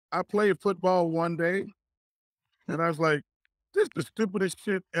I played football one day, and I was like, "This the stupidest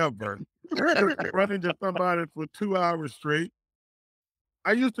shit ever." Running to somebody for 2 hours straight.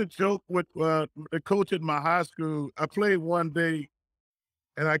 I used to joke with, the coach at my high school. I played one day,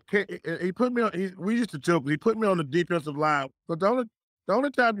 and I can't he put me on we used to joke, he put me on the defensive line, but the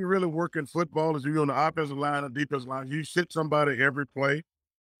only time you really work in football is you're on the offensive line or defensive line. You sit somebody every play,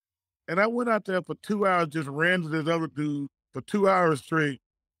 and I went out there for 2 hours, just ran to this other dude for 2 hours straight,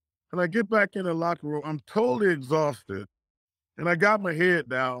 and I get back in the locker room, I'm totally exhausted, and I got my head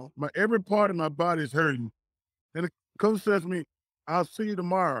down, my every part of my body is hurting, and the coach says to me, "I'll see you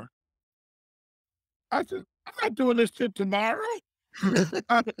tomorrow." I said, "I'm not doing this shit tomorrow."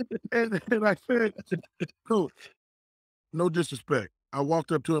 I and I said, "Coach, no disrespect." I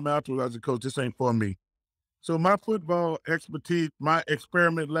walked up to him afterwards, I said, "Coach, this ain't for me." So my football expertise, my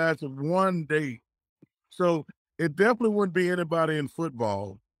experiment lasted one day. So it definitely wouldn't be anybody in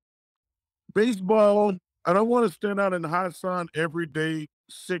football. Baseball, I don't want to stand out in the hot sun every day,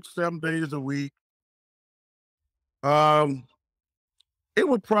 6, 7 days a week. Um, it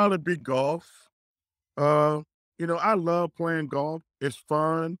would probably be golf. Uh, I love playing golf. It's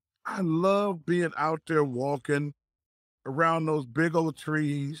fun. I love being out there walking around those big old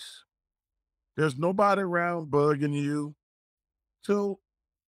trees. There's nobody around bugging you. So,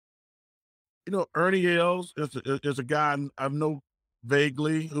 Ernie Els is a guy I know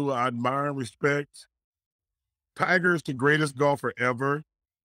vaguely who I admire and respect. Tiger is the greatest golfer ever.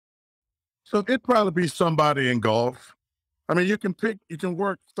 So it'd probably be somebody in golf. I mean, you can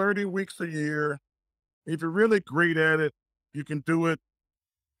work 30 weeks a year. If you're really great at it, you can do it.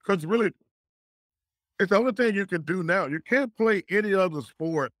 Because really, it's the only thing you can do now. You can't play any other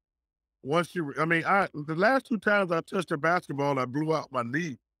sport once I mean, the last 2 times I touched a basketball, I blew out my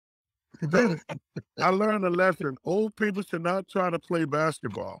knee. So I learned a lesson. Old people should not try to play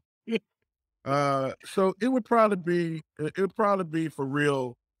basketball. So it would probably be for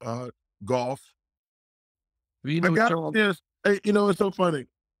real, golf. Well, I got a Charles, chance. Hey, it's so funny.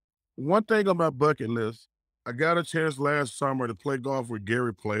 One thing on my bucket list, I got a chance last summer to play golf with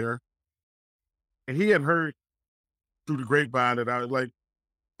Gary Player, and he had heard through the grapevine that I was like,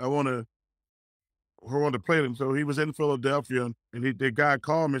 I want to who wanted to play them. So he was in Philadelphia, and the guy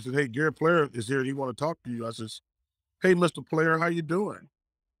called me and said, "Hey, Gary Player is here. He want to talk to you." I says, "Hey, Mr. Player, how you doing?"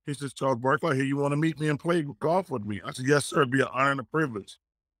 He says, "Charles Barkley, here you want to meet me and play golf with me?" I said, "Yes, sir. It'd be an honor and a privilege."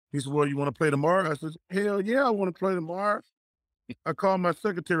 He said, "Well, you want to play tomorrow?" I said, "Hell yeah, I want to play tomorrow." I called my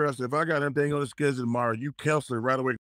secretary. I said, "If I got anything on the schedule tomorrow, you cancel it right away."